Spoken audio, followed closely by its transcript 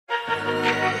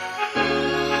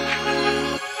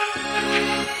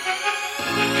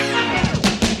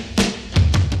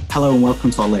Hello and welcome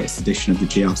to our latest edition of the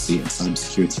GRC and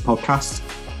Cybersecurity podcast.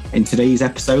 In today's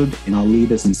episode, in our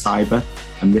Leaders in Cyber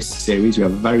and Risk series, we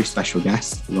have a very special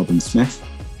guest, Robin Smith.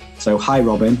 So hi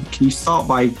Robin, can you start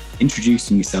by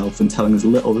introducing yourself and telling us a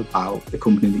little bit about the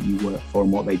company that you work for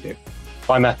and what they do?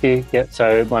 Hi Matthew,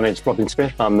 so my name is Robin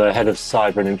Smith. I'm the Head of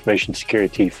Cyber and Information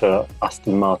Security for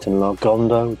Aston Martin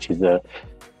Lagonda, which is a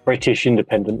British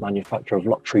independent manufacturer of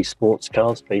luxury sports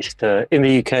cars based in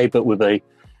the UK, but with a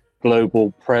global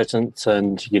presence.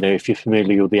 And, if you're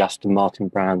familiar with the Aston Martin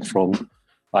brand from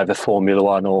either Formula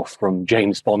One or from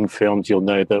James Bond films, you'll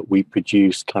know that we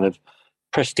produce kind of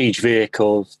prestige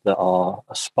vehicles that are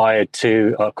aspired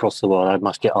to across the world. I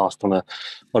must get asked on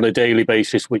a daily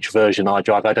basis which version I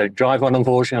drive. I don't drive one,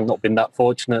 unfortunately. I've not been that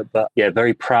fortunate, but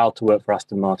very proud to work for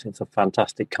Aston Martin. It's a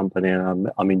fantastic company and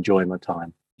I'm enjoying my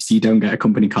time. So you don't get a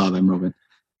company car then, Robin?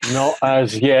 Not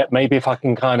as yet. Maybe if I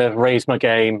can kind of raise my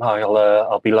game,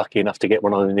 I'll be lucky enough to get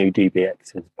one of the new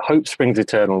DBXs. Hope springs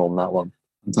eternal on that one.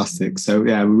 Fantastic. So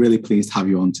we're really pleased to have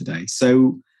you on today.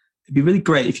 So it'd be really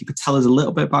great if you could tell us a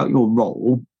little bit about your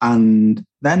role. And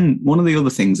then one of the other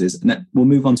things is, and we'll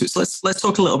move on to it. So let's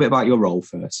talk a little bit about your role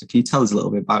first. So can you tell us a little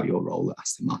bit about your role at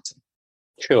Aston Martin?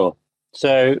 Sure.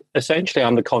 So essentially,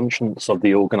 I'm the conscience of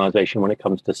the organization when it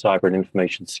comes to cyber and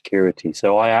information security.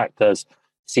 So I act as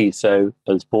CISO,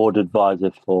 as board advisor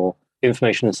for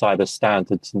information and cyber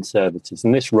standards and services.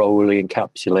 And this role really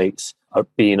encapsulates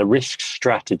being a risk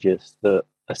strategist that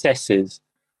assesses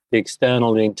the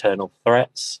external and internal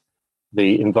threats,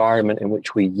 the environment in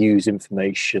which we use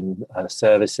information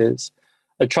services,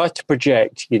 and tries to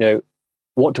project,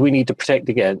 what do we need to protect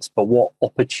against, but what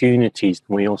opportunities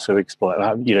can we also exploit,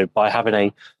 by having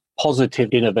a positive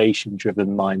innovation-driven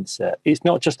mindset. It's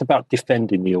not just about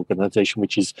defending the organization,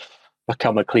 which has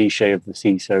become a cliche of the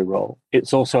CISO role.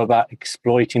 It's also about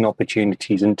exploiting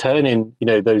opportunities and turning,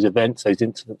 those events, those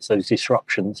incidents, those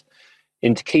disruptions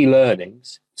into key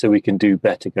learnings so we can do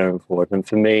better going forward. And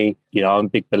for me, I'm a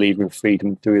big believer in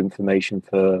freedom through information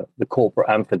for the corporate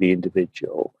and for the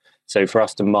individual. So for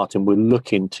Aston Martin, we're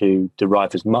looking to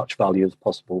derive as much value as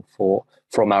possible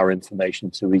from our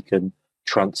information so we can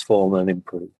transform and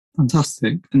improve.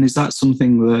 Fantastic. And is that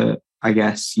something that I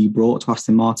guess you brought to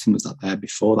Aston Martin? Was that there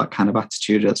before, that kind of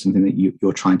attitude? That's something that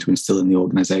you're trying to instill in the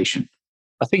organisation?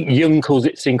 I think Jung calls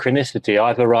it synchronicity.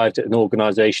 I've arrived at an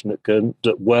organisation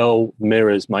that well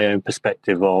mirrors my own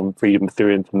perspective on freedom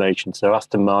through information. So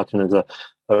Aston Martin has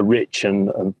a rich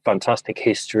and fantastic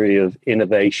history of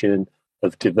innovation,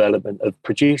 of development, of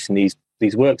producing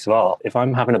these works of art. If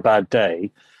I'm having a bad day,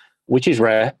 which is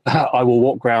rare, I will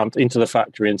walk around into the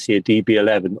factory and see a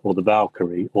DB11 or the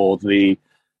Valkyrie or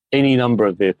any number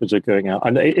of vehicles are going out.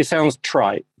 And it sounds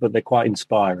trite, but they're quite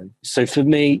inspiring. So for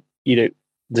me, the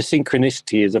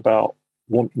synchronicity is about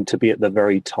wanting to be at the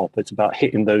very top. It's about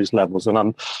hitting those levels. And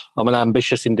I'm an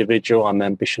ambitious individual. I'm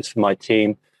ambitious for my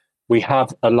team. We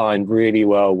have aligned really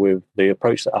well with the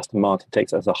approach that Aston Martin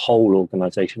takes as a whole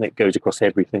organization. It goes across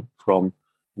everything from,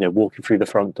 walking through the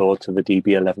front door to the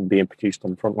DB11 being produced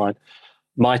on the front line.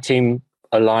 My team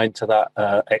aligned to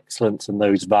that excellence and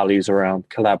those values around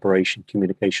collaboration,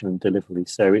 communication, and delivery.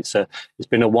 So it's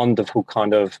been a wonderful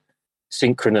kind of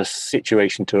synchronous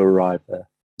situation to arrive there.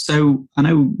 So I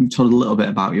know we've told a little bit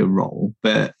about your role,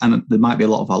 and there might be a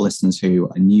lot of our listeners who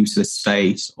are new to this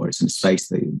space, or it's a space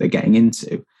that they're getting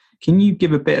into. Can you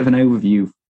give a bit of an overview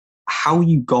of how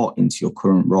you got into your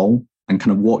current role and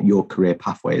kind of what your career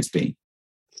pathway has been?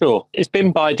 Sure. It's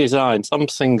been by design. Some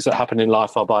things that happen in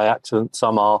life are by accident,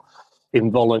 some are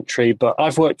involuntary, but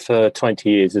I've worked for 20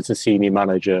 years as a senior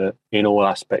manager in all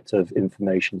aspects of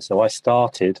information. So I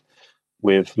started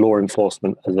with law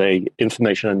enforcement as a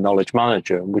information and knowledge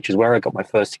manager, which is where I got my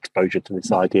first exposure to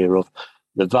this idea of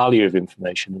the value of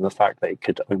information and the fact that it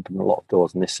could open a lot of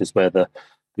doors. And this is where the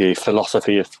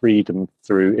philosophy of freedom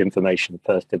through information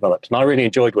first developed. And I really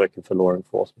enjoyed working for law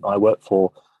enforcement. I worked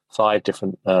for 5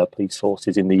 different police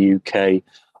forces in the UK,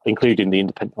 including the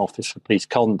Independent Office for Police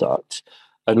Conduct.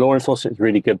 And law enforcement is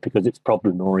really good because it's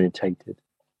problem orientated.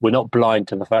 We're not blind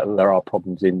to the fact that there are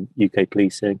problems in UK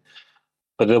policing.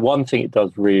 But the one thing it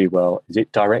does really well is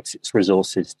it directs its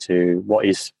resources to what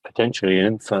is potentially an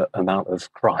infinite amount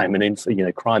of crime,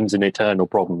 and crime's an eternal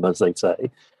problem, as they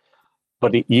say.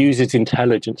 But it uses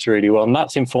intelligence really well, and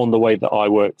that's informed the way that I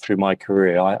work through my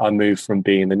career. I moved from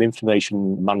being an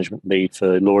information management lead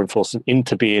for law enforcement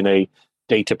into being a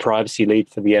data privacy lead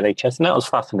for the NHS, and that was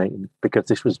fascinating because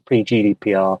this was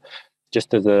pre-GDPR,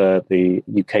 just as the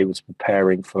UK was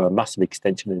preparing for a massive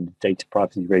extension in the data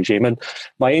privacy regime. And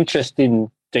my interest in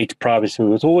data privacy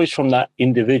was always from that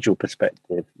individual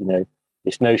perspective,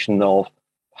 this notion of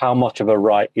how much of a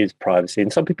right is privacy?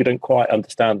 And some people don't quite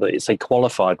understand that it's a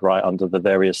qualified right under the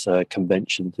various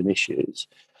conventions and issues.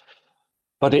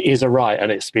 But it is a right,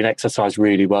 and it's been exercised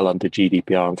really well under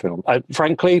GDPR and film.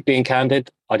 Frankly, being candid,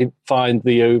 I didn't find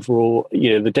the overall,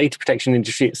 the data protection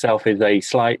industry itself is a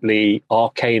slightly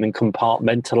arcane and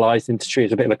compartmentalized industry.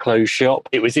 It's a bit of a closed shop.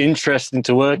 It was interesting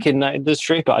to work in that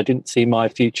industry, but I didn't see my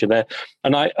future there.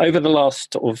 And over the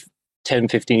last sort of 10,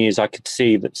 15 years, I could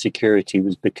see that security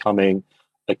was becoming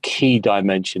a key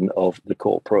dimension of the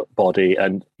corporate body.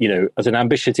 And, as an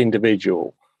ambitious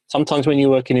individual, sometimes when you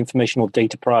work in information or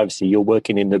data privacy, you're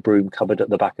working in the broom cupboard at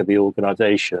the back of the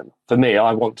organization. For me,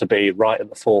 I want to be right at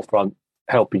the forefront,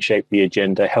 helping shape the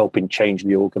agenda, helping change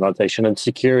the organization. And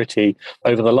security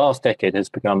over the last decade has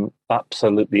become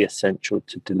absolutely essential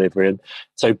to delivering.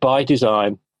 So by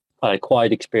design, I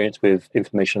acquired experience with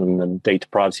information and data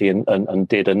privacy and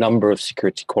did a number of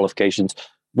security qualifications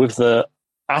with the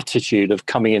attitude of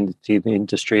coming into the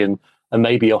industry and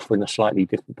maybe offering a slightly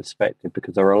different perspective,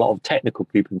 because there are a lot of technical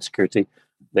people in security.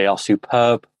 They are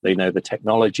superb. They know the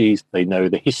technologies. They know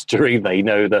the history. They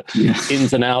know the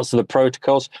ins and outs of the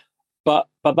protocols. But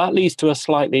that leads to a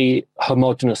slightly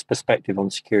homogenous perspective on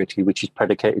security, which is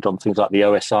predicated on things like the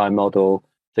OSI model,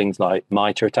 things like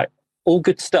MITRE ATT&CK, all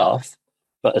good stuff,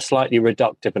 but a slightly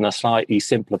reductive and a slightly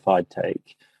simplified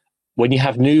take. When you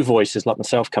have new voices like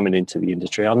myself coming into the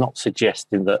industry, I'm not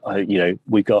suggesting that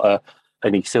we've got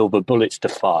any silver bullets to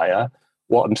fire.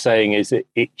 What I'm saying is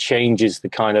it changes the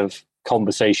kind of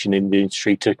conversation in the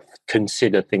industry to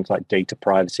consider things like data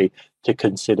privacy, to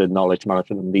consider knowledge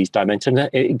management and these dimensions.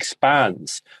 It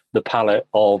expands the palette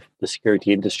of the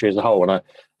security industry as a whole. And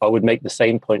I would make the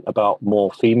same point about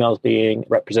more females being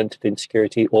represented in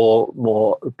security or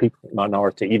more people in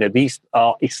minority. These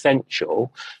are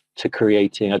essential to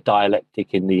creating a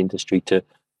dialectic in the industry to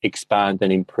expand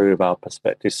and improve our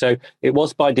perspective. So it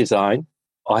was by design.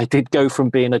 I did go from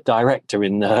being a director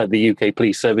in the UK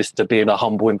Police Service to being a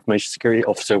humble information security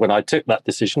officer. When I took that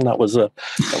decision, that was a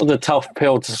tough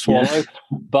pill to swallow. Yeah.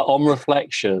 But on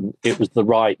reflection, it was the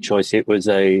right choice. It was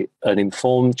an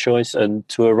informed choice. And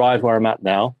to arrive where I'm at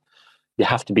now, you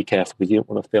have to be careful because you don't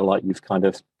want to feel like you've kind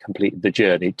of completed the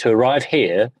journey. To arrive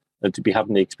here and to be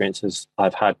having the experiences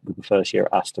I've had with the first year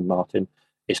at Aston Martin,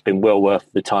 it's been well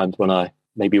worth the times when I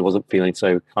maybe wasn't feeling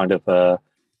so kind of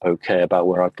okay about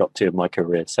where I've got to in my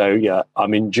career. So yeah,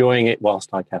 I'm enjoying it whilst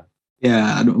I can.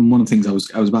 Yeah, and one of the things I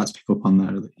was about to pick up on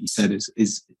there that you said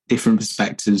is different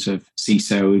perspectives of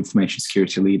CISO, information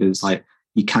security leaders. Like,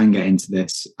 you can get into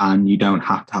this and you don't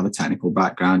have to have a technical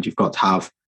background. You've got to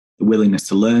have the willingness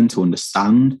to learn, to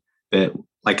understand. But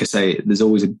like I say, there's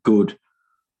always a good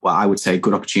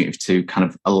opportunity to kind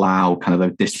of allow kind of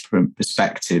those different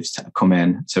perspectives to come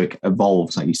in. So it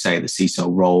evolves, like you say, the CISO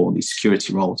role, these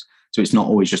security roles. So it's not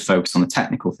always just focused on the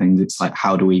technical things. It's like,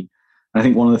 how do we... And I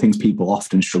think one of the things people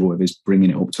often struggle with is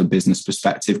bringing it up to a business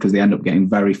perspective, because they end up getting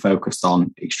very focused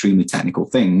on extremely technical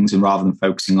things, and rather than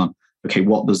focusing on, okay,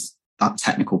 what does that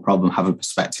technical problem have a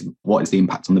perspective? What is the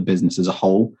impact on the business as a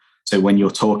whole? So when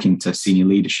you're talking to senior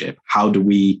leadership, how do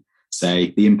we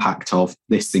say the impact of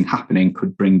this thing happening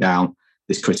could bring down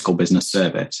this critical business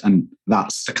service? And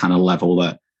that's the kind of level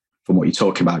that, from what you're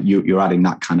talking about, you're adding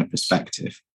that kind of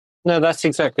perspective. No, that's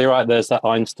exactly right. There's that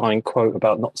Einstein quote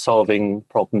about not solving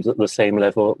problems at the same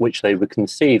level at which they were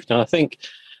conceived. And I think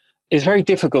it's very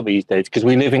difficult these days because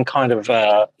we live in kind of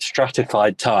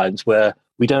stratified times where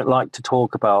we don't like to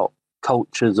talk about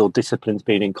cultures or disciplines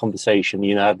being in conversation.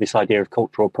 Have this idea of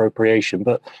cultural appropriation.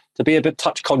 But to be a bit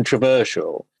touch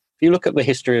controversial, if you look at the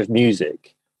history of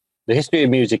music, the history of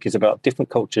music is about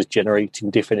different cultures generating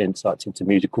different insights into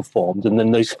musical forms. And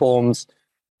then those forms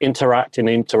interact and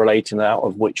interrelating, out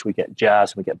of which we get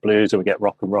jazz, we get blues, and we get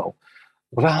rock and roll.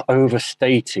 Without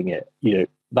overstating it,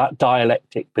 that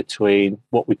dialectic between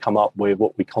what we come up with,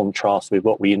 what we contrast with,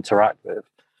 what we interact with,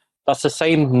 that's the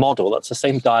same model, that's the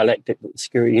same dialectic that the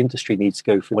security industry needs to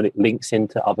go through when it links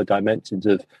into other dimensions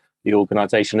of the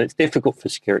organization. It's difficult for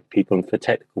security people and for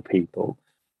technical people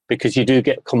because you do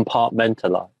get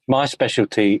compartmentalized. My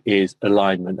specialty is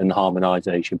alignment and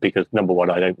harmonization because, number one,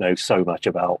 I don't know so much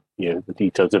about the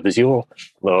details of Azure.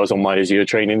 Well, I was on my Azure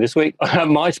training this week.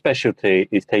 My specialty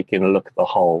is taking a look at the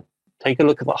whole. Take a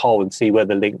look at the whole and see where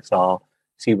the links are,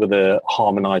 see where the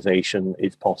harmonization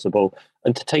is possible,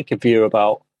 and to take a view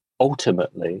about,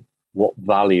 ultimately, what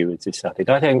value is this added.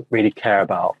 I don't really care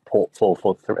about port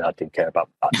 443. I didn't care about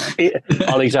that.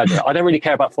 I'll exaggerate. I don't really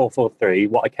care about 443.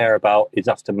 What I care about is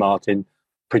Aston Martin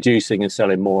producing and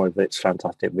selling more of its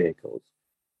fantastic vehicles.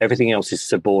 Everything else is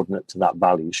subordinate to that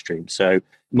value stream. So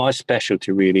my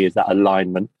specialty really is that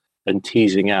alignment. and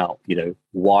teasing out,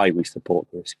 why we support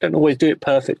the risk. Don't always do it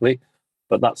perfectly,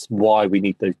 but that's why we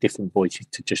need those different voices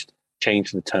to just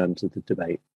change the terms of the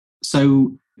debate.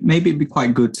 So maybe it'd be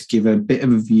quite good to give a bit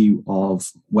of a view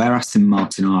of where Aston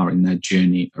Martin are in their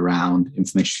journey around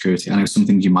information security. I know some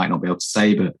things you might not be able to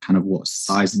say, but kind of what's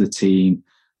the size of the team?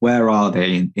 Where are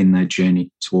they in their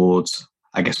journey towards,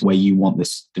 I guess, where you want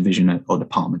this division or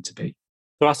department to be?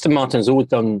 So Aston Martin's always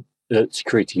done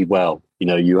security well.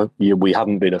 We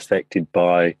haven't been affected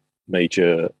by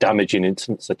major damaging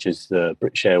incidents such as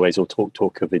British Airways or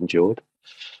TalkTalk have endured.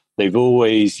 They've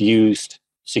always used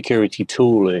security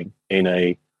tooling in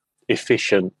a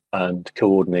efficient and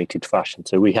coordinated fashion.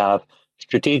 So we have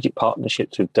strategic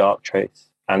partnerships with Darktrace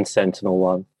and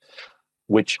SentinelOne,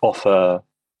 which offer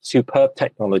superb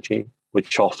technology,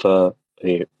 which offer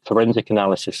a forensic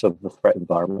analysis of the threat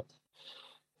environment.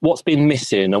 What's been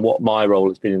missing and what my role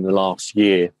has been in the last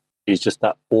year is just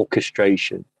that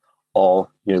orchestration of,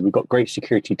 we've got great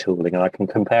security tooling, and I can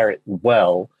compare it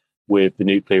well with the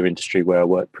nuclear industry where I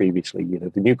worked previously.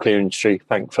 The nuclear industry,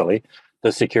 thankfully,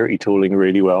 does security tooling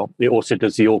really well. It also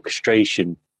does the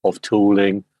orchestration of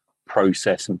tooling,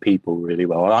 process, and people really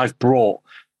well. And I've brought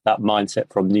that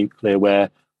mindset from nuclear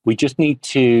where we just need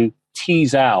to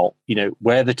tease out,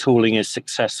 where the tooling is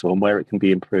successful and where it can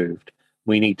be improved.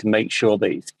 We need to make sure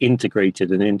that it's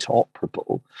integrated and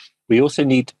interoperable. We also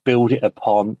need to build it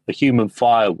upon a human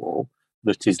firewall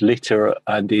that is literate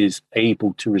and is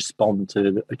able to respond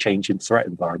to a changing threat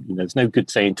environment. There's no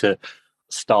good saying to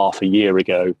staff a year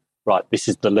ago, right, this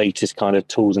is the latest kind of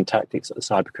tools and tactics that the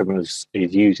cyber criminals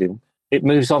is using. It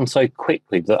moves on so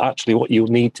quickly that actually what you'll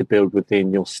need to build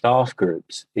within your staff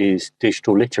groups is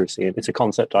digital literacy. And it's a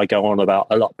concept I go on about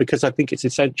a lot because I think it's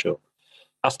essential.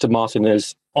 Aston Martin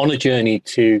is on a journey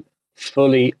to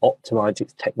fully optimize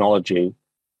its technology,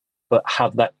 but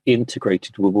have that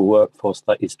integrated with a workforce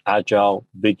that is agile,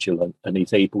 vigilant, and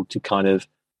is able to kind of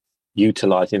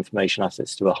utilize information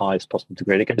assets to the highest possible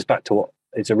degree. And it goes back to what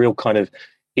is a real kind of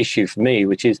issue for me,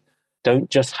 which is don't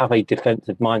just have a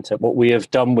defensive mindset. What we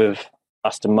have done with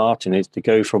Aston Martin is to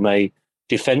go from a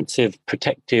defensive,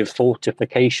 protective,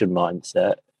 fortification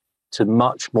mindset to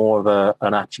much more of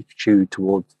an attitude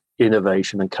towards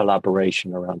innovation and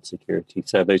collaboration around security.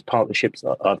 So those partnerships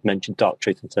that I've mentioned,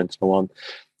 Darktrace and SentinelOne,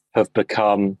 have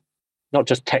become not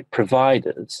just tech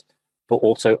providers, but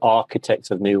also architects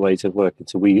of new ways of working.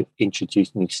 So we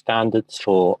introduced new standards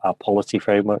for our policy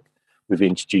framework. We've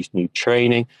introduced new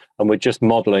training, and we're just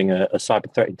modeling a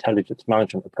cyber threat intelligence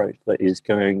management approach that is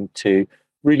going to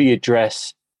really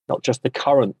address not just the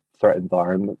current threat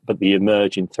environment, but the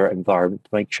emerging threat environment to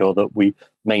make sure that we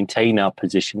maintain our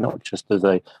position, not just as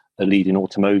a leading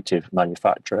automotive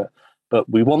manufacturer, but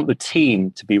we want the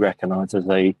team to be recognized as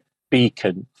a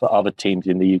beacon for other teams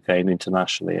in the UK and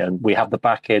internationally. And we have the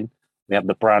back-end, we have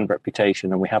the brand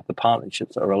reputation, and we have the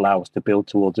partnerships that allow us to build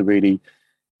towards a really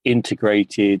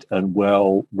integrated and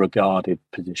well-regarded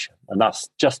position. And that's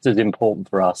just as important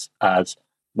for us as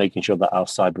making sure that our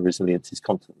cyber resilience is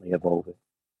constantly evolving.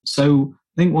 So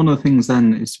I think one of the things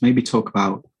then is maybe talk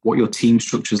about what your team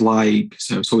structure is like.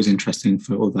 So it's always interesting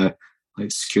for other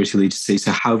security leaders to see.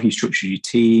 So how have you structured your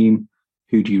team?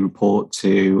 Who do you report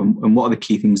to? And what are the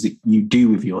key things that you do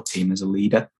with your team as a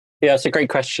leader? Yeah, it's a great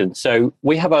question. So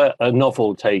we have a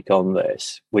novel take on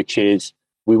this, which is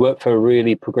we work for a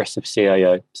really progressive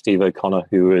CIO, Steve O'Connor,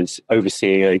 who is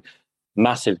overseeing a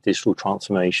massive digital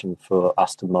transformation for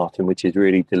Aston Martin, which is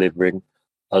really delivering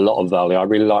a lot of value. I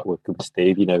really like working with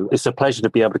Steve. It's a pleasure to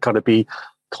be able to kind of be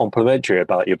complimentary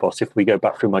about your boss. If we go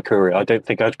back through my career, I don't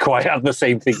think I'd quite have the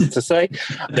same things to say,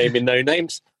 naming no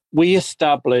names. We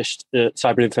established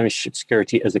cyber information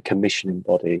security as a commissioning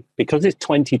body. Because it's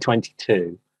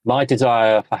 2022, my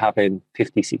desire for having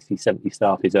 50, 60, 70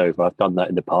 staff is over. I've done that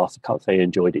in the past. I can't say I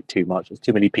enjoyed it too much. There's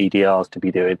too many PDRs to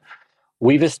be doing.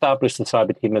 We've established the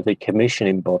cyber team as a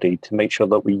commissioning body to make sure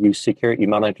that we use security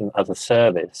management as a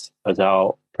service as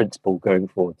our principle going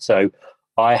forward. So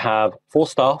I have 4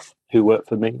 staff who work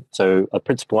for me, so a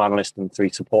principal analyst and 3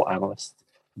 support analysts.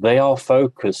 They are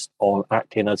focused on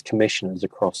acting as commissioners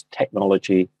across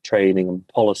technology, training and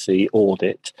policy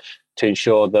audit to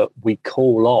ensure that we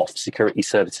call off security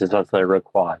services as they're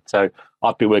required. So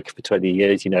I've been working for 20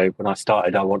 years. When I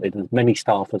started, I wanted as many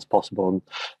staff as possible and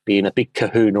being a big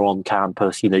kahuna on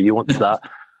campus. You want that.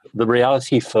 The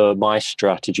reality for my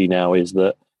strategy now is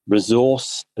that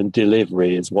resource and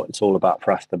delivery is what it's all about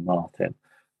for Aston Martin.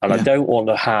 And I don't want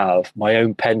to have my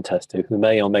own pen tester who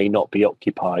may or may not be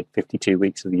occupied 52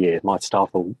 weeks of the year. My staff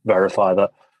will verify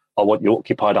that I want you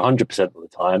occupied 100% of the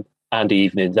time, and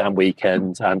evenings and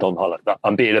weekends and on holiday.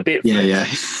 I'm being a bit... Yeah.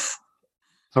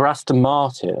 For Aston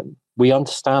Martin, we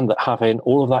understand that having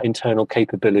all of that internal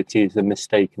capability is a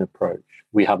mistaken approach.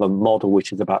 We have a model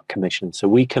which is about commission. So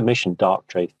we commission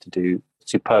Darktrace to do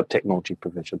superb technology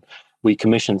provision. We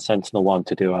commission SentinelOne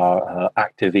to do our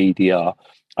active EDR.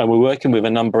 And we're working with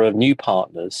a number of new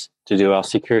partners to do our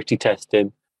security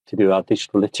testing, to do our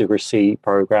digital literacy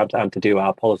programs, and to do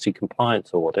our policy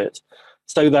compliance audits,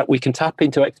 so that we can tap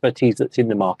into expertise that's in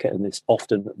the market. And it's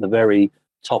often at the very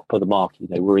top of the market.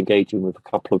 We're engaging with a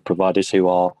couple of providers who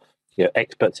are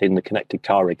experts in the connected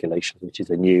car regulations, which is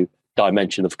a new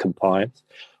dimension of compliance.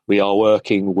 We are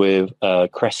working with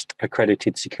CREST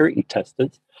accredited security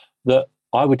testers that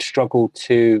I would struggle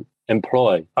to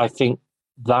employ. I think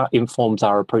that informs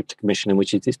our approach to commissioning,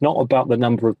 which is it's not about the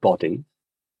number of bodies,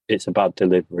 it's about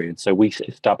delivery. And so we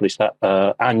established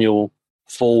that annual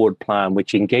forward plan,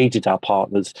 which engages our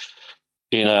partners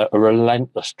in a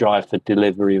relentless drive for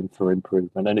delivery and for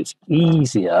improvement. And it's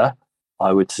easier,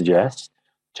 I would suggest,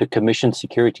 to commission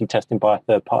security testing by a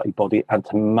third-party body and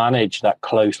to manage that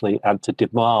closely and to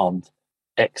demand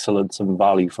excellence and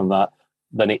value from that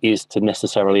than it is to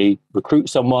necessarily recruit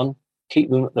someone, keep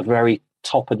them at the very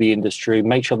top of the industry,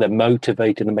 make sure they're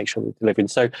motivated and make sure they're delivering.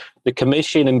 So the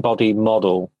commission and body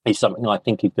model is something I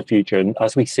think is the future. And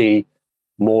as we see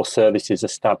more services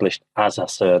established as a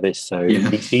service, so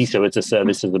CISO as a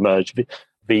service has emerged,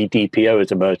 VDPO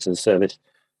has emerged as a service,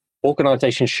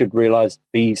 organizations should realize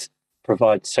these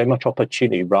provide so much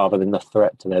opportunity rather than the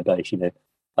threat to their base.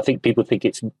 I think people think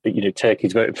it's,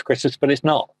 Turkey's voting for Christmas, but it's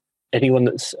not. Anyone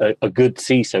that's a good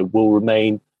CISO will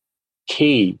remain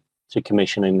key to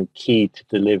commissioning and key to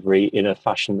delivery in a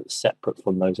fashion that's separate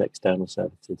from those external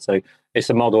services. So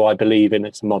it's a model I believe in.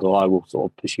 It's a model I will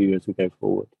sort of pursue as we go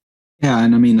forward. Yeah,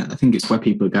 and I think it's where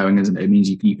people are going, isn't it? It means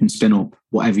you can spin up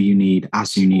whatever you need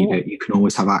as you need it. You can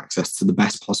always have access to the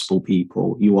best possible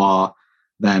people. You are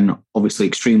then obviously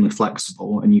extremely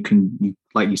flexible, and you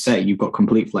like you say, you've got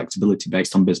complete flexibility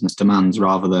based on business demands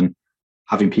rather than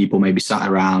having people maybe sat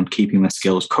around keeping their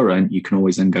skills current. You can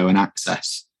always then go and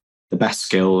access the best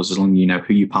skills as long as you know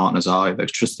who your partners are,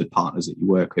 those trusted partners that you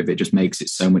work with. It just makes it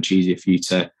so much easier for you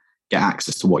to get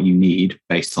access to what you need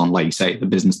based on, like you say, the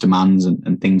business demands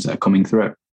and things that are coming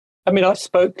through. I've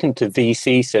spoken to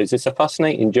VCs. It's a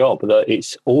fascinating job that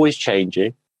it's always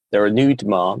changing. There are new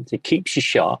demands. It keeps you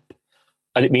sharp.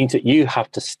 And it means that you have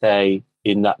to stay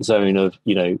in that zone of,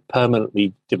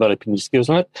 permanently developing your skills.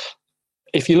 And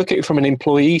if you look at it from an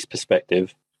employee's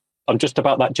perspective, I'm just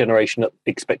about that generation that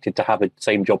expected to have the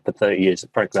same job for 30 years.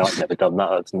 Frankly, I've never done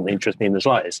that. It doesn't interest me in the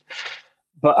slightest.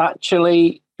 But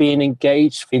actually being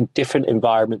engaged in different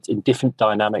environments, in different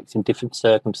dynamics, in different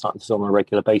circumstances on a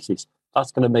regular basis,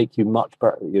 that's going to make you much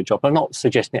better at your job. I'm not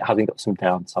suggesting it hasn't got some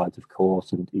downsides, of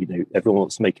course, and everyone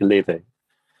wants to make a living.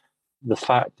 The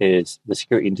fact is the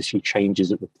security industry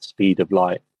changes at the speed of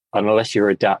light. And unless you're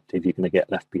adaptive, you're going to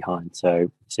get left behind.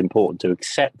 So it's important to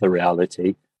accept the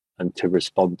reality and to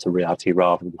respond to reality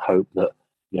rather than hope that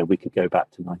we could go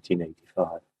back to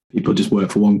 1985. People just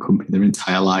work for one company their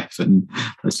entire life, and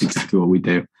that's exactly what we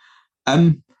do.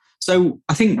 So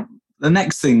I think the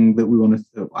next thing that we want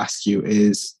to ask you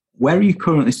is, where are you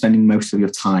currently spending most of your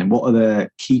time? What are the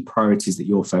key priorities that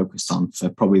you're focused on for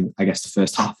probably, I guess, the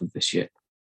first half of this year?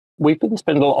 We've been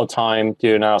spending a lot of time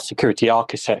doing our security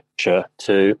architecture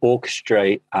to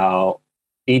orchestrate our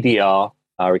EDR,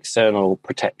 our external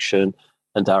protection,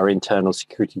 and our internal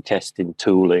security testing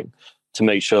tooling to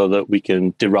make sure that we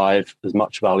can derive as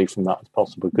much value from that as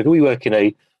possible. Because we work in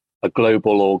a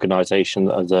global organization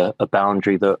that has a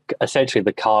boundary that essentially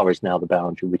the car is now the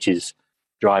boundary, which is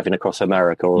driving across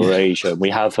America or Asia. And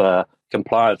we have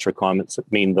compliance requirements that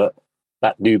mean that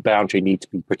new boundary needs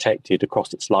to be protected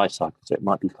across its life cycle. So it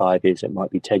might be 5 years, it might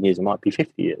be 10 years, it might be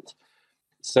 50 years.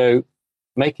 So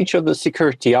making sure the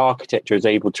security architecture is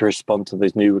able to respond to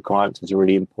those new requirements is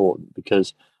really important,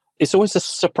 because it's always a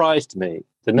surprise to me.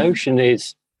 The notion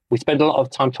is we spend a lot of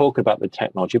time talking about the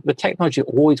technology, but the technology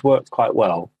always works quite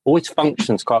well, always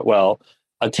functions quite well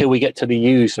until we get to the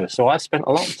user. So I spent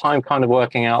a lot of time kind of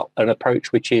working out an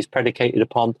approach which is predicated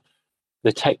upon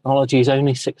the technology is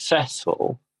only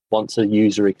successful once a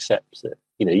user accepts it.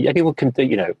 Anyone can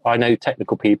do, I know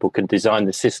technical people can design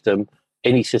the system,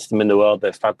 any system in the world,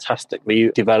 they're fantastically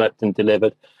developed and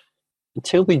delivered.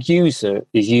 Until the user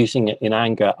is using it in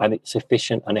anger and it's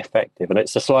efficient and effective. And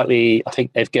it's a slightly, I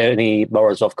think Evgeny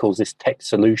Morozov calls this tech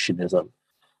solutionism.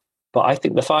 But I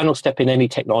think the final step in any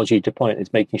technology deployment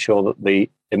is making sure that the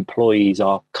employees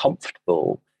are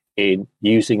comfortable in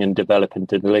using and developing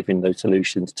and delivering those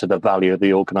solutions to the value of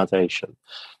the organization.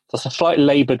 That's a slightly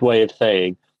labored way of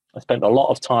saying I spent a lot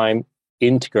of time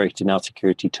integrating our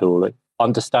security tooling,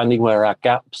 understanding where our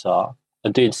gaps are,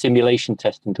 and doing simulation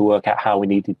testing to work out how we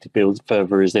needed to build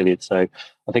further resilience. So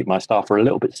I think my staff are a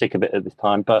little bit sick of it at this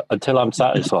time, but until I'm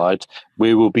satisfied,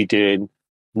 we will be doing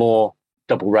more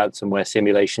double ransomware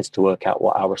simulations to work out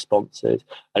what our response is,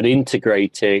 and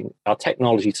integrating our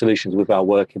technology solutions with our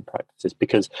working practices,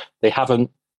 because they haven't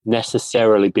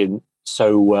necessarily been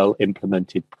so well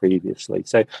implemented previously.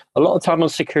 So a lot of time on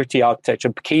security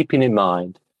architecture, keeping in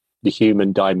mind the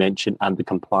human dimension and the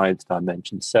compliance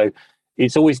dimension. So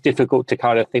it's always difficult to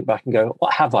kind of think back and go,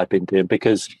 what have I been doing?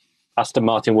 Because Aston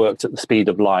Martin works at the speed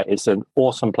of light. It's an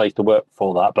awesome place to work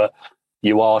for that, but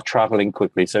you are traveling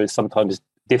quickly. So it's sometimes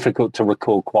difficult to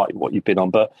recall quite what you've been on.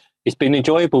 But it's been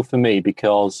enjoyable for me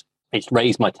because it's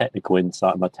raised my technical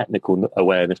insight, my technical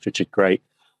awareness, which is great.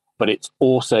 But it's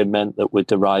also meant that we're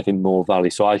deriving more value.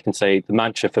 So I can say the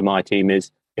mantra for my team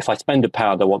is, if I spend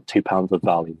 £1, I want £2 of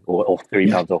value, or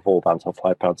 £3 or £4 or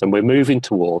 £5. And we're moving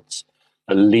towards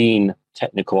a lean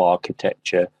technical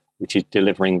architecture, which is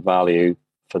delivering value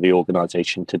for the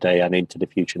organization today and into the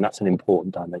future. And that's an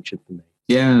important dimension for me.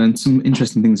 Yeah, and some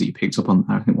interesting things that you picked up on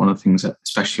there. I think one of the things that,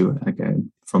 especially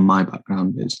again, from my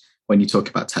background, is when you talk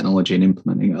about technology and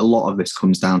implementing, a lot of this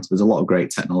comes down to, there's a lot of great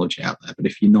technology out there, but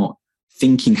if you're not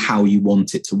thinking how you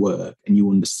want it to work and you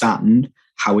understand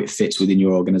how it fits within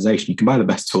your organization, you can buy the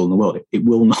best tool in the world. It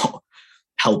will not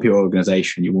help your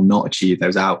organization. You will not achieve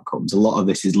those outcomes. A lot of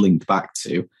this is linked back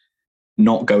to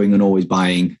not going and always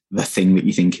buying the thing that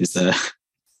you think is the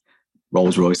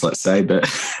Rolls Royce, let's say, but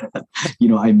you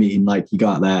know what I mean? Like, you go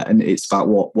out there and it's about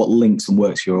what links and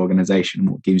works for your organization and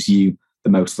what gives you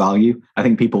the most value. I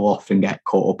think people often get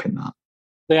caught up in that.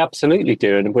 They absolutely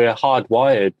do. And we're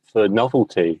hardwired for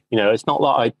novelty. You know, it's not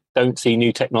like I don't see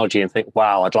new technology and think,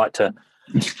 wow, I'd like to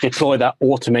deploy that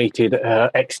automated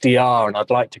XDR, and I'd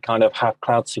like to kind of have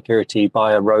cloud security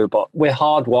by a robot. We're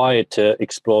hardwired to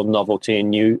explore novelty and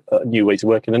new ways of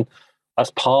working. And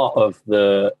that's part of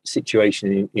the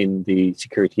situation in the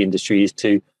security industry, is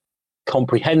to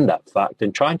comprehend that fact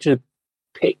and trying to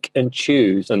pick and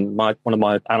choose. And one of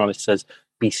my analysts says,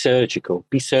 be surgical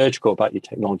about your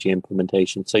technology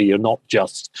implementation. So you're not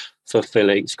just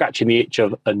scratching the itch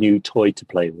of a new toy to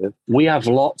play with. We have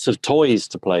lots of toys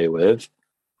to play with,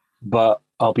 but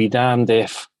I'll be damned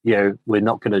if, you know, we're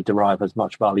not going to derive as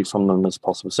much value from them as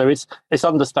possible. So it's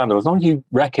understandable. As long as you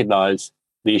recognize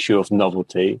the issue of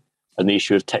novelty and the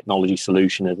issue of technology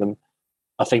solutionism,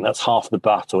 I think that's half the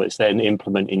battle. It's then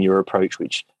implementing your approach,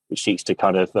 which seeks to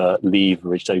kind of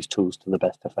leverage those tools to the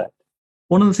best effect.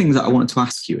 One of the things that I wanted to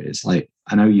ask you is, like,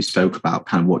 I know you spoke about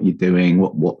kind of what you're doing.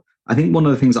 What I think one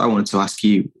of the things that I wanted to ask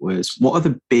you was, what are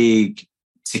the big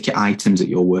ticket items that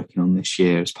you're working on this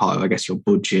year as part of, I guess, your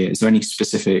budget? Is there any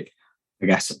specific, I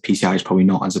guess PCI is probably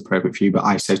not as appropriate for you, but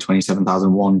ISO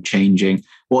 27001 changing?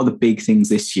 What are the big things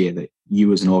this year that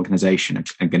you as an organization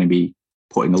are going to be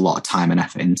putting a lot of time and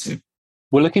effort into?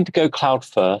 We're looking to go cloud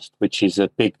first, which is a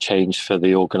big change for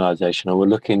the organization. And we're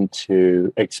looking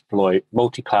to exploit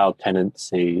multi-cloud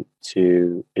tenancy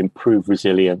to improve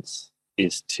resilience,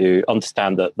 is to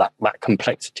understand that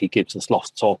complexity gives us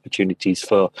lots of opportunities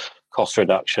for cost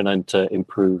reduction and to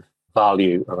improve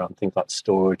value around things like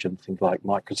storage and things like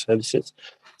microservices.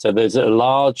 So there's a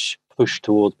large push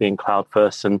towards being cloud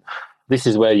first. And this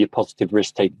is where your positive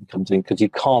risk taking comes in, because you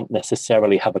can't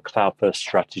necessarily have a cloud first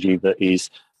strategy that is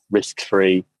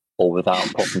risk-free or without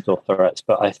problems or threats.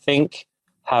 But I think,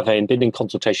 having been in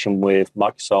consultation with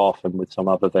Microsoft and with some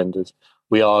other vendors,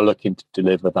 we are looking to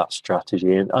deliver that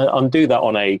strategy and do that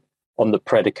on the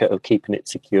predicate of keeping it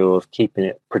secure, of keeping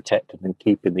it protected, and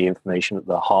keeping the information at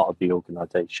the heart of the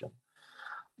organization.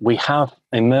 We have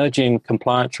emerging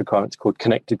compliance requirements called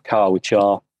Connected Car, which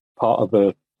are part of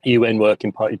a UN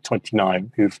Working Party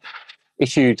 29, who've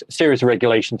issued a series of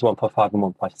regulations, 155 and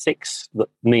 156, that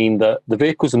mean that the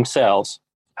vehicles themselves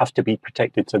have to be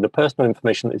protected. So the personal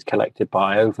information that is collected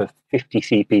by over 50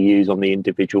 CPUs on the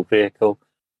individual vehicle,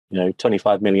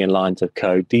 25 million lines of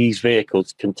code. These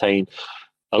vehicles contain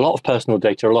a lot of personal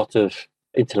data, a lot of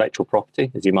intellectual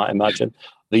property, as you might imagine.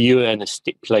 The UN has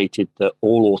stipulated that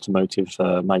all automotive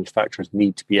manufacturers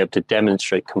need to be able to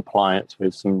demonstrate compliance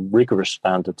with some rigorous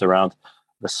standards around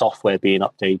the software being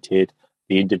updated,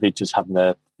 the individuals having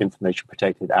their information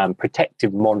protected, and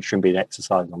protective monitoring being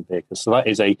exercised on vehicles. So that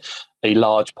is a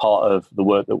large part of the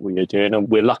work that we are doing. And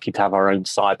we're lucky to have our own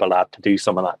cyber lab to do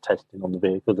some of that testing on the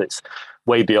vehicles. It's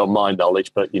way beyond my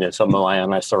knowledge, but some of my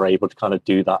analysts are able to kind of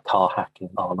do that car hacking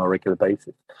on a regular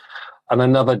basis. And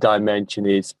another dimension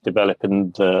is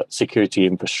developing the security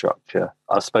infrastructure.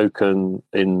 I've spoken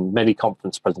in many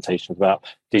conference presentations about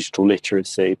digital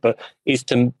literacy, but is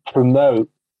to promote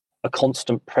a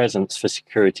constant presence for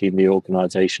security in the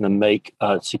organization and make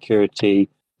security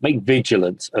make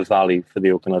vigilance a value for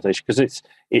the organization, because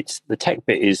it's the tech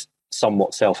bit is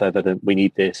somewhat self-evident. We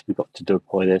need this, we've got to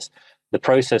deploy this. The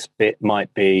process bit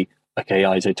might be, okay,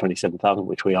 ISO 27000,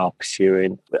 which we are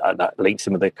pursuing, that links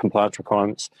some of the compliance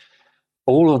requirements.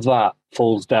 All of that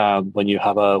falls down when you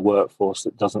have a workforce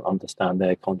that doesn't understand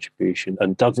their contribution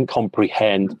and doesn't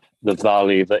comprehend the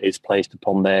value that is placed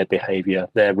upon their behavior,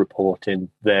 their reporting,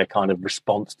 their kind of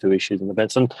response to issues and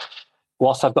events. And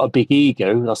whilst I've got a big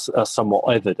ego, that's somewhat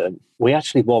evident, we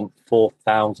actually want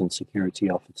 4,000 security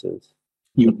officers.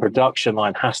 The production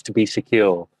line has to be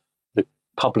secure. The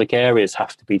public areas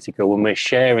have to be secure. When we're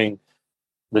sharing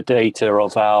the data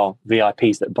of our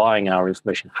VIPs that are buying our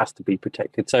information, has to be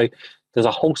protected. So there's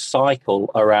a whole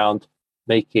cycle around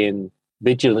making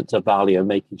vigilance a value and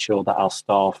making sure that our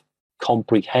staff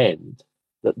comprehend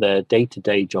that their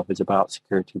day-to-day job is about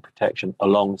security and protection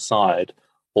alongside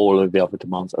all of the other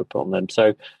demands that are put on them.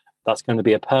 So that's going to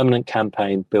be a permanent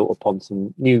campaign built upon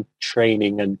some new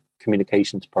training and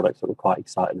communications products that we're quite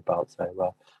excited about.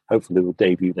 So hopefully we'll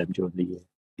debut them during the year.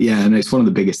 Yeah, and it's one of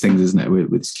the biggest things, isn't it,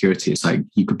 with security? It's like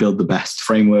you could build the best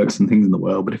frameworks and things in the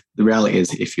world, but if the reality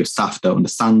is, if your staff don't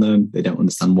understand them, they don't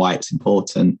understand why it's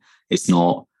important, it's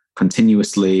not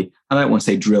continuously, I don't want to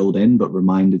say drilled in, but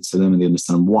reminded to them and they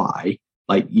understand why,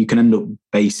 like you can end up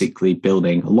basically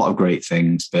building a lot of great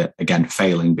things, but again,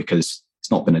 failing because it's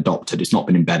not been adopted, it's not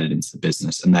been embedded into the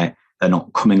business, and they're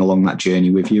not coming along that journey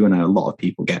with you. And a lot of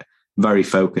people get very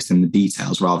focused in the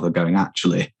details rather than going,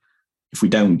 actually, if we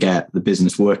don't get the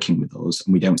business working with us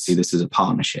and we don't see this as a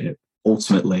partnership,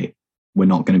 ultimately, we're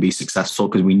not going to be successful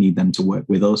because we need them to work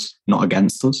with us, not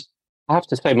against us. I have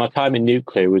to say my time in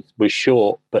nuclear was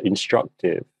short but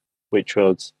instructive, which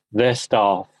was their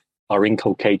staff are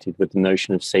inculcated with the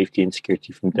notion of safety and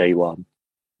security from day one.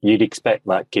 You'd expect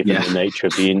that given the nature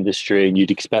of the industry, and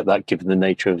you'd expect that given the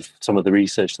nature of some of the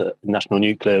research that National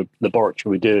Nuclear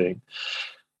Laboratory were doing.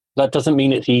 That doesn't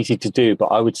mean it's easy to do, but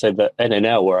I would say that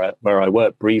NNL, where I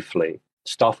worked briefly,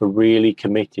 staff are really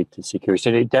committed to security.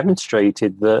 And it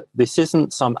demonstrated that this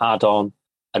isn't some add-on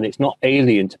and it's not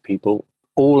alien to people,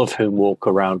 all of whom walk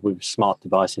around with smart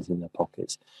devices in their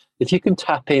pockets. If you can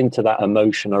tap into that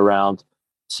emotion around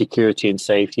security and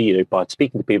safety, by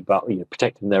speaking to people about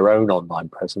protecting their own online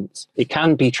presence, it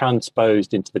can be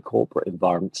transposed into the corporate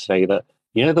environment to say that,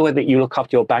 the way that you look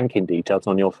after your banking details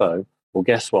on your phone, well,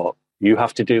 guess what? You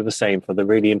have to do the same for the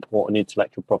really important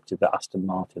intellectual property that Aston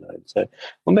Martin owns. So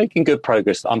we're making good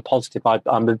progress. I'm positive.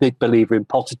 I'm a big believer in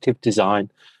positive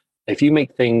design. If you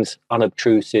make things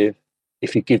unobtrusive,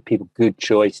 if you give people good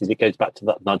choices, it goes back to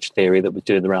that nudge theory that was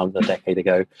doing around a decade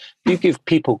ago. If you give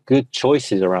people good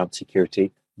choices around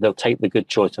security, they'll take the good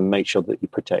choice and make sure that you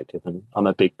protect it. And I'm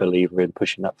a big believer in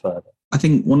pushing that further. I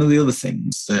think one of the other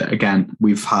things that, again,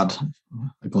 we've had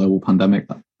a global pandemic,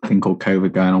 that thing called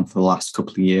COVID, going on for the last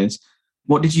couple of years.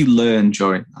 What did you learn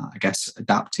during that, I guess,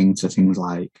 adapting to things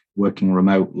like working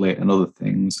remotely and other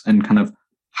things, and kind of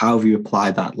how have you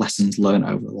applied that lessons learned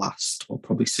over the last,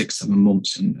 probably 6-7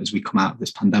 months and as we come out of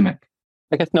this pandemic?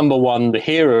 I guess number one, the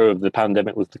hero of the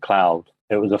pandemic was the cloud.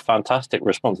 It was a fantastic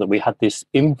response that we had this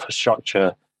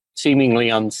infrastructure seemingly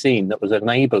unseen that was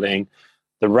enabling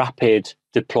the rapid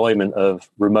deployment of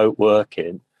remote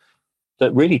working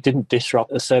that really didn't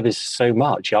disrupt the service so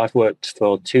much. I've worked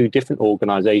for 2 different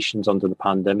organizations under the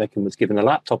pandemic and was given a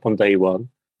laptop on day one,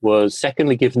 was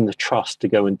secondly given the trust to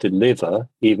go and deliver,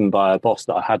 even by a boss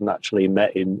that I hadn't actually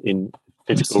met in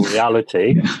physical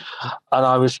reality. Yeah. And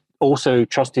I was also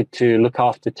trusted to look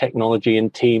after technology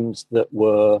and teams that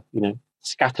were,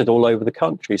 scattered all over the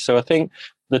country. So I think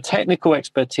the technical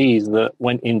expertise that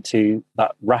went into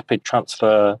that rapid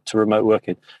transfer to remote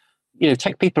working,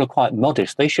 tech people are quite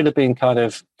modest. They should have been kind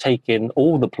of taking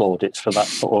all the plaudits for that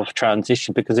sort of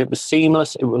transition, because it was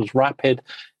seamless, it was rapid,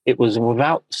 it was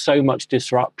without so much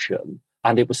disruption,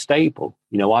 and it was stable.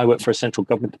 I worked for a central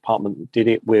government department that did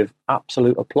it with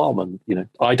absolute aplomb, and,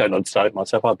 I don't understand it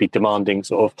myself. I'd be demanding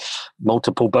sort of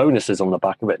multiple bonuses on the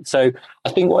back of it. So I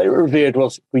think what it revealed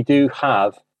was we do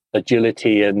have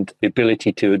agility and the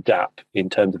ability to adapt in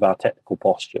terms of our technical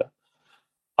posture.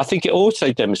 I think it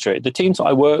also demonstrated the teams that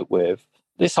I work with,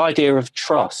 this idea of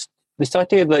trust, this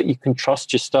idea that you can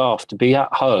trust your staff to be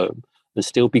at home and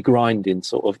still be grinding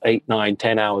sort of 8, 9,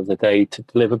 10 hours a day to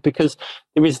deliver, because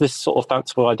there is this sort of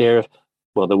fanciful idea of,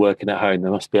 well, they're working at home, they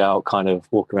must be out kind of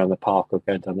walking around the park or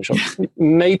going down the shop.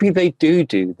 Maybe they do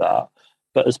that,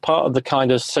 but as part of the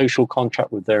kind of social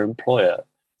contract with their employer,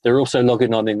 they're also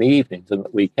logging on in the evenings and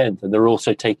at weekends, and they're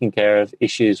also taking care of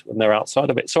issues when they're outside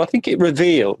of it. So I think it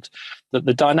revealed that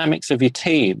the dynamics of your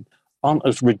team aren't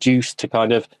as reduced to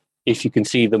kind of if you can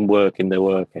see them working, they're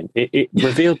working. It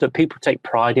revealed that people take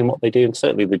pride in what they do, and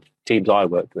certainly the teams I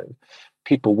worked with,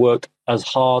 people worked as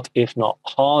hard, if not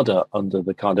harder, under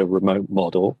the kind of remote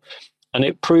model. And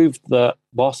it proved that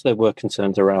whilst there were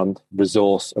concerns around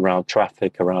resource, around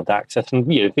traffic, around access, and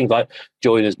things like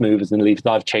joiners, movers, and leavers.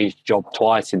 I've changed job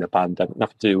twice in the pandemic,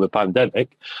 nothing to do with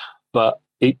pandemic, but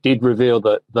it did reveal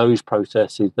that those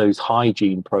processes, those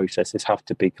hygiene processes, have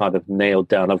to be kind of nailed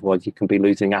down. Otherwise, you can be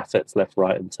losing assets left,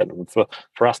 right, and centre. And for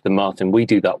Aston Martin, we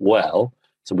do that well,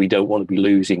 so we don't want to be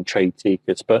losing trade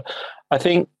secrets. But I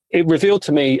think it revealed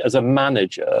to me as a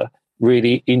manager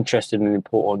really interesting and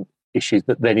important issues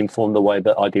that then inform the way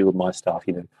that I deal with my staff.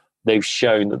 They've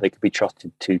shown that they could be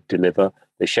trusted to deliver.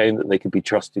 They've shown that they could be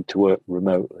trusted to work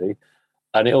remotely.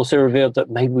 And it also revealed that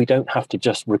maybe we don't have to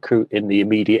just recruit in the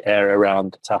immediate area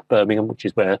around South Birmingham, which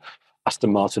is where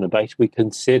Aston Martin are based. We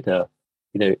consider,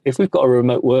 if we've got a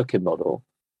remote working model,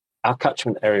 our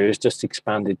catchment area is just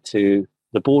expanded to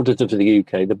the borders of the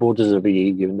UK, the borders of the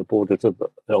EU, and the borders of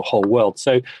the whole world.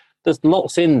 So there's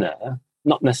lots in there,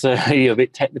 not necessarily a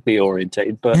bit technically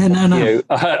orientated, but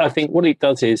I think what it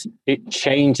does is it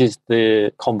changes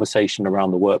the conversation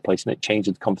around the workplace, and it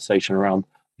changes the conversation around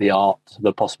the art of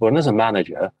the possible. And as a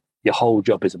manager, your whole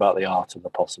job is about the art of the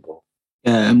possible.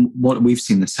 Yeah, and what we've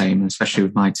seen the same, especially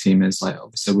with my team, is like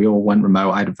obviously we all went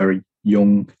remote. I had a very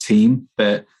young team,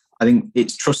 but I think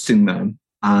it's trusting them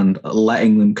and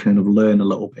letting them kind of learn a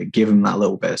little bit, give them that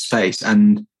little bit of space.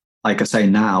 And like I say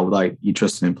now, like you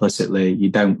trust them implicitly. You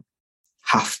don't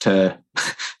have to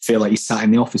feel like you sat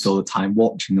in the office all the time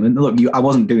watching them. And look, I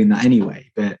wasn't doing that anyway,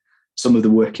 but some of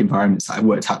the work environments that I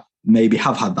worked at maybe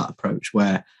have had that approach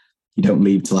where you don't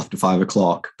leave till after 5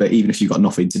 o'clock, but even if you've got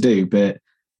nothing to do. But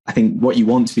I think what you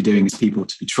want to be doing is people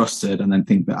to be trusted and then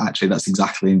think that actually that's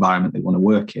exactly the environment they want to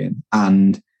work in.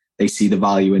 And they see the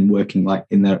value in working like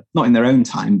not in their own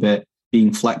time, but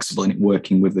being flexible in it,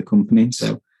 working with the company.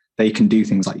 So they can do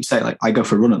things like you say, like I go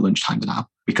for a run at lunchtime now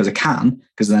because I can,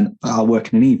 because then I'll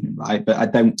work in an evening, right? But I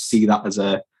don't see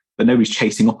that but nobody's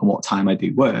chasing up on what time I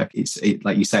do work. It's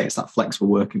like you say, it's that flexible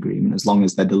work agreement. As long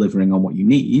as they're delivering on what you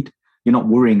need, you're not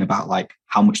worrying about like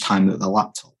how much time that the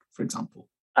laptop, for example.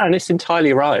 And it's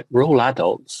entirely right. We're all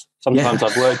adults. Sometimes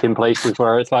I've worked in places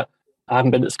where it's like, I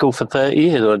haven't been at school for 30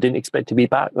 years or I didn't expect to be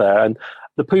back there. And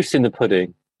the proof's in the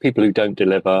pudding. People who don't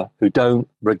deliver, who don't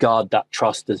regard that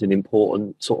trust as an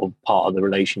important sort of part of the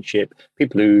relationship,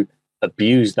 people who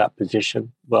abuse that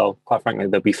position, well, quite frankly,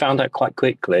 they'll be found out quite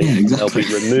quickly. Yeah, exactly.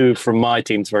 They'll be removed from my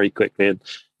teams very quickly.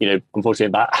 And,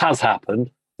 unfortunately, that has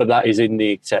happened, but that is in the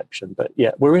exception. But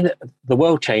yeah, we're in it. The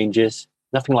world changes.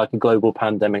 Nothing like a global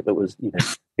pandemic that was,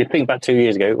 you think back 2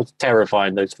 years ago, it was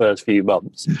terrifying those first few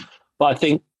months. But I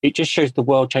think it just shows the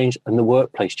world changed and the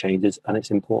workplace changes, and it's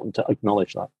important to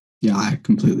acknowledge that. Yeah, I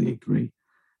completely agree.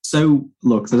 So,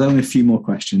 look, there's only a few more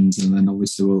questions, and then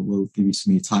obviously we'll give you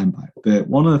some of your time back. But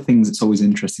one of the things that's always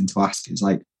interesting to ask is,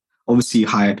 like, obviously you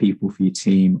hire people for your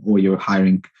team or you're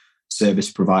hiring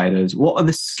service providers. What are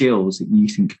the skills that you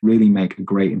think really make a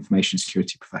great information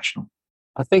security professional?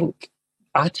 I think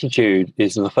attitude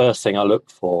is the first thing I look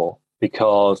for,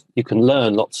 because you can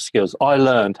learn lots of skills. I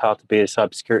learned how to be a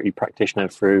cybersecurity practitioner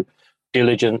through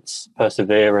diligence,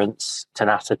 perseverance,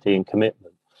 tenacity, and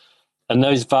commitment. And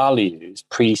those values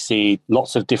precede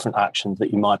lots of different actions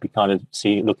that you might be kind of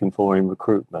looking for in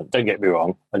recruitment. Don't get me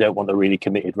wrong. I don't want a really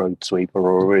committed road sweeper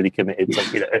or a really committed,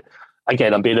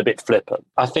 again, I'm being a bit flippant.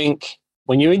 I think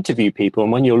when you interview people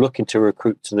and when you're looking to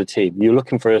recruit to the team, you're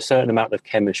looking for a certain amount of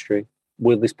chemistry.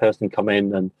 Will this person come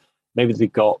in and maybe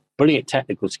they've got brilliant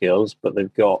technical skills, but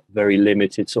they've got very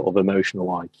limited sort of emotional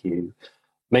IQ.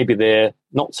 Maybe they're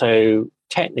not so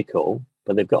technical,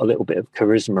 but they've got a little bit of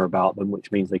charisma about them,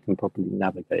 which means they can properly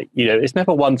navigate. It's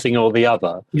never one thing or the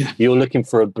other. Yeah. You're looking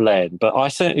for a blend. But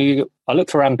I look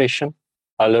for ambition.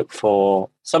 I look for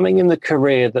something in the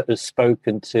career that has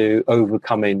spoken to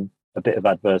overcoming a bit of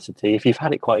adversity. If you've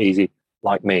had it quite easy,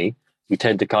 like me, you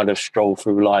tend to kind of stroll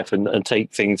through life and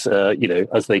take things,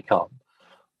 as they come.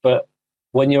 But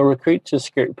when you're recruited to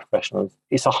security professionals,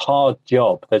 it's a hard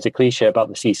job. There's a cliche about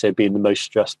the CISO being the most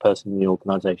stressed person in the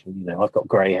organization. I've got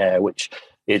grey hair, which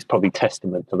is probably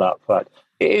testament to that fact.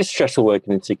 It is stressful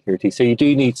working in security, so you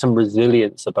do need some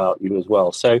resilience about you as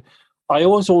well. So I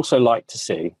always also like to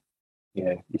see,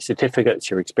 your certificates,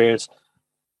 your experience.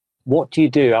 What do you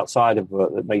do outside of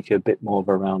work that makes you a bit more of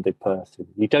a rounded person?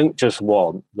 You don't just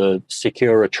want the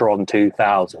Securitron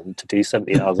 2000 to do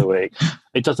 70 hours a week.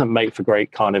 It doesn't make for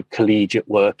great kind of collegiate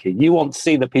working. You want to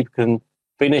see that people can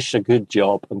finish a good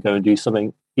job and go and do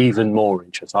something even more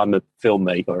interesting. I'm a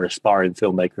filmmaker, or aspiring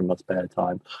filmmaker in my spare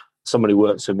time. Somebody who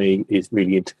works for me is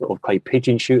really into sort of clay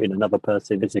pigeon shooting. Another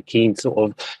person is a keen sort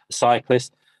of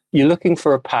cyclist. You're looking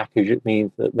for a package. It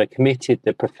means that they're committed,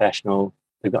 they're professional,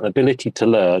 they've got an ability to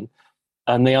learn,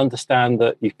 and they understand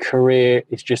that your career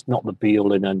is just not the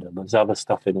be-all and end-all. There's other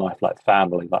stuff in life like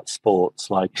family, like sports,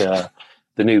 like the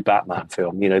new Batman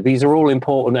film. These are all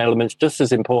important elements, just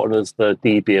as important as the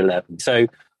DB11. So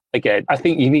again, I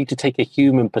think you need to take a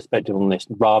human perspective on this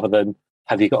rather than,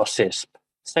 have you got a CISP?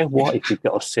 So what if you've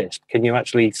got a CISP? Can you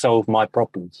actually solve my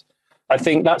problems? I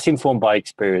think that's informed by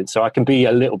experience. So I can be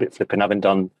a little bit flippant, having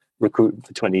done recruitment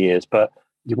for 20 years, but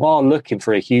you are looking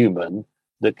for a human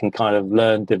that can kind of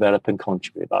learn, develop and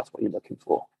contribute. That's what you're looking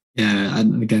for. Yeah,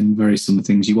 and again, very similar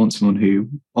things. You want someone who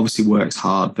obviously works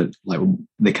hard, but like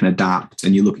they can adapt,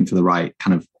 and you're looking for the right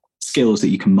kind of skills that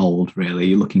you can mold, really.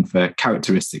 You're looking for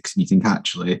characteristics, and you think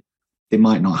actually they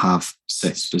might not have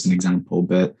CISP as an example,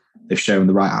 but they've shown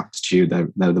the right aptitude,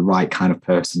 they're the right kind of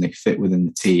person, they fit within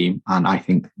the team. And I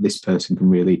think this person can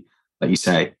really, like you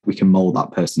say, we can mold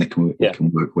that person, we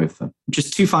can work with them.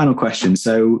 Just two final questions.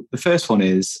 So the first one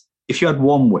is, if you had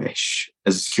one wish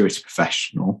as a security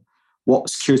professional, what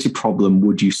security problem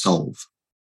would you solve?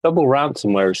 Double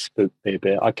ransomware has spooked me a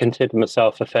bit. I consider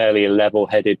myself a fairly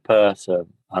level-headed person,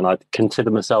 and I consider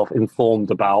myself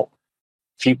informed about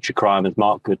future crime, as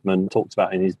Mark Goodman talks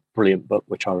about in his brilliant book,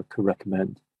 which I could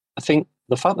recommend. I think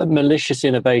the fact that malicious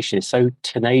innovation is so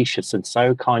tenacious and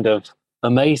so kind of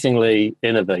amazingly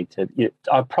innovative,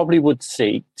 I probably would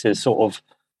seek to sort of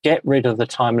get rid of the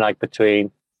time lag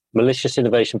between malicious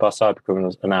innovation by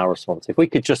cybercriminals and our response. If we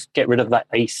could just get rid of that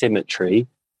asymmetry,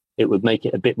 it would make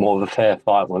it a bit more of a fair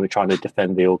fight when we're trying to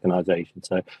defend the organization.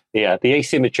 So yeah, the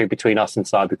asymmetry between us and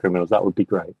cybercriminals, that would be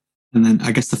great. And then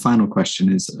I guess the final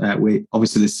question is,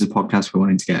 obviously this is a podcast, we're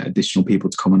wanting to get additional people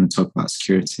to come on and talk about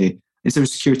security. Is there a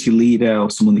security leader or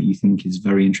someone that you think is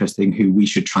very interesting who we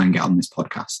should try and get on this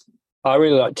podcast? I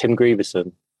really like Tim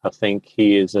Grieverson. I think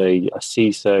he is a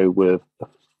CISO with a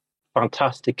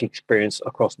fantastic experience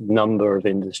across a number of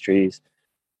industries,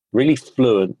 really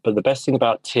fluent. But the best thing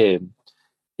about Tim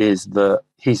is that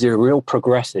he's a real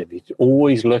progressive. He's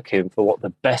always looking for what the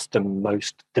best and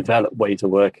most developed ways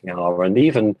of working are. And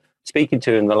even speaking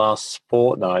to him the last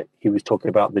fortnight, he was talking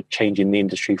about the change in the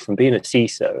industry from being a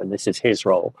CISO, and this is his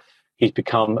role. He's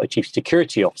become a chief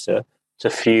security officer to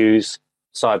fuse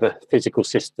cyber physical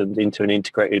systems into an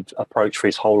integrated approach for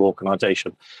his whole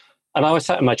organization. And I was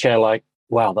sat in my chair like,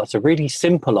 wow, that's a really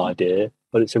simple idea,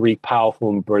 but it's a really powerful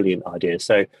and brilliant idea.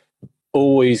 So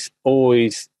always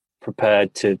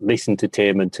prepared to listen to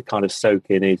Tim and to kind of soak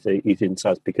in his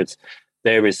insights, because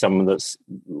there is someone that's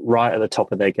right at the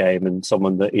top of their game and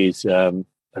someone that is an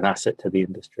asset to the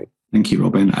industry. Thank you,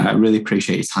 Robin. I really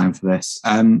appreciate your time for this.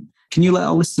 Can you let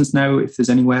our listeners know if there's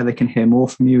anywhere they can hear more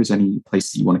from you? Is there any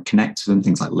place that you want to connect to them,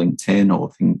 things like LinkedIn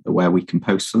or things where we can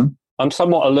post for them? I'm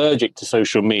somewhat allergic to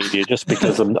social media just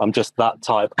because I'm just that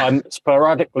type. I'm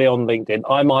sporadically on LinkedIn.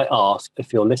 I might ask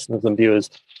if your listeners and viewers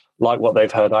like what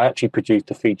they've heard. I actually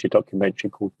produced a feature documentary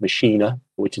called Machina,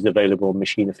 which is available on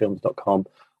machinafilms.com.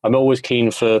 I'm always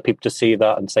keen for people to see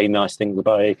that and say nice things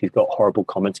about it. If you've got horrible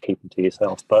comments, keep them to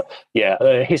yourself. But yeah,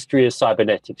 a history of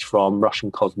cybernetics from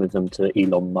Russian cosmism to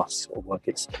Elon Musk sort of work.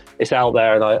 It's out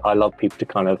there, and I love people to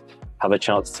kind of have a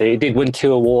chance to see. It did win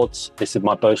 2 awards. This is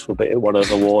my boastful bit. It won an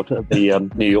award at the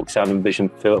New York Sound and Vision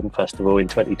Film Festival in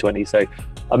 2020. So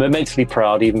I'm immensely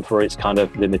proud, even for its kind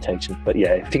of limitations. But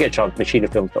yeah, if you get a chance,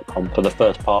 machinafilms.com for the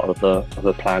first part of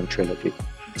the planned trilogy.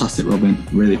 Fantastic, Robin.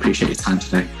 Really appreciate your time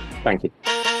today. Thank you.